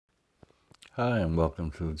Hi, and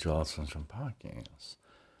welcome to the Jaw Sunshine Podcast.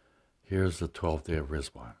 Here's the 12th day of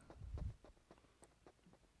Ridván.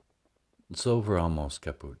 It's over almost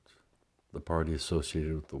kaput, the party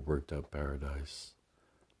associated with the worked-out paradise.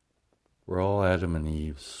 We're all Adam and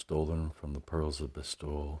Eve, stolen from the pearls of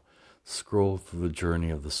bestowal, scroll through the journey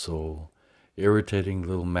of the soul, irritating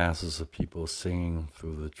little masses of people singing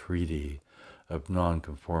through the treaty of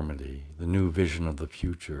nonconformity. The new vision of the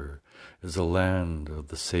future is the land of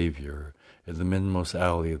the Savior in the midmost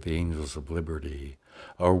alley of the angels of liberty,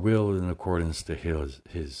 our will in accordance to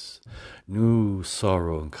his. New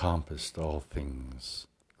sorrow encompassed all things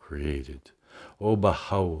created. O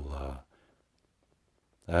Baha'u'llah,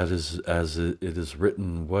 as it is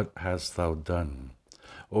written, what hast thou done?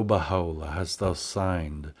 O Baha'u'llah, hast thou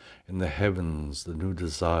signed in the heavens the new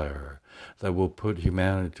desire that will put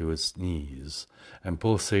humanity to its knees and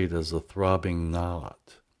pulsate as a throbbing knot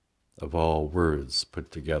of all words put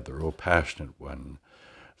together, O passionate one,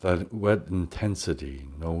 that wet intensity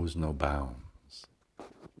knows no bounds.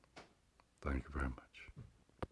 Thank you very much.